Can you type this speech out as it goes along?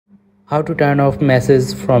How to turn off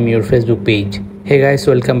messages from your Facebook page. Hey guys,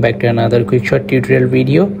 welcome back to another quick short tutorial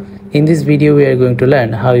video. In this video we are going to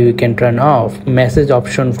learn how you can turn off message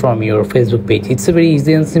option from your Facebook page. It's a very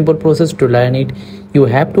easy and simple process. To learn it you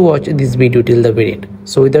have to watch this video till the very end.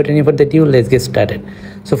 So without any further ado, let's get started.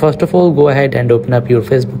 So first of all, go ahead and open up your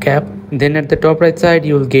Facebook app. Then at the top right side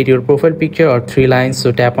you will get your profile picture or 3 lines,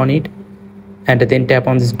 so tap on it and then tap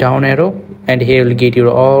on this down arrow, and here you will get your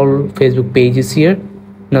all Facebook pages here.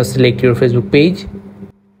 Now select your Facebook page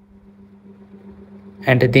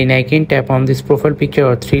and then again tap on this profile picture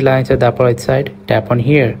or 3 lines at the upper right side. Tap on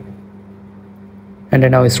here and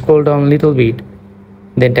then now scroll down a little bit,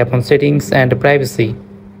 then tap on settings and privacy,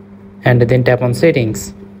 and then tap on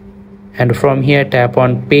settings, and from here tap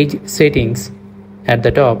on page settings at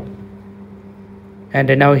the top,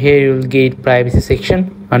 and now here you will get privacy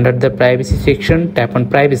section. Under the privacy section tap on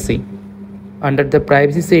privacy. Under the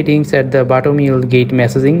privacy settings at the bottom you will get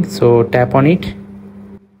messaging, so tap on it.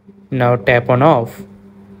 Now tap on off,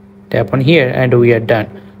 tap on here, and we are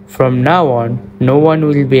done. From now on no one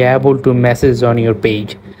will be able to message on your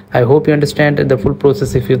page. I hope you understand the full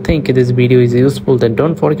process. If you think this video is useful, then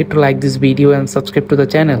don't forget to like this video and subscribe to the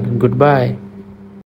channel. Goodbye.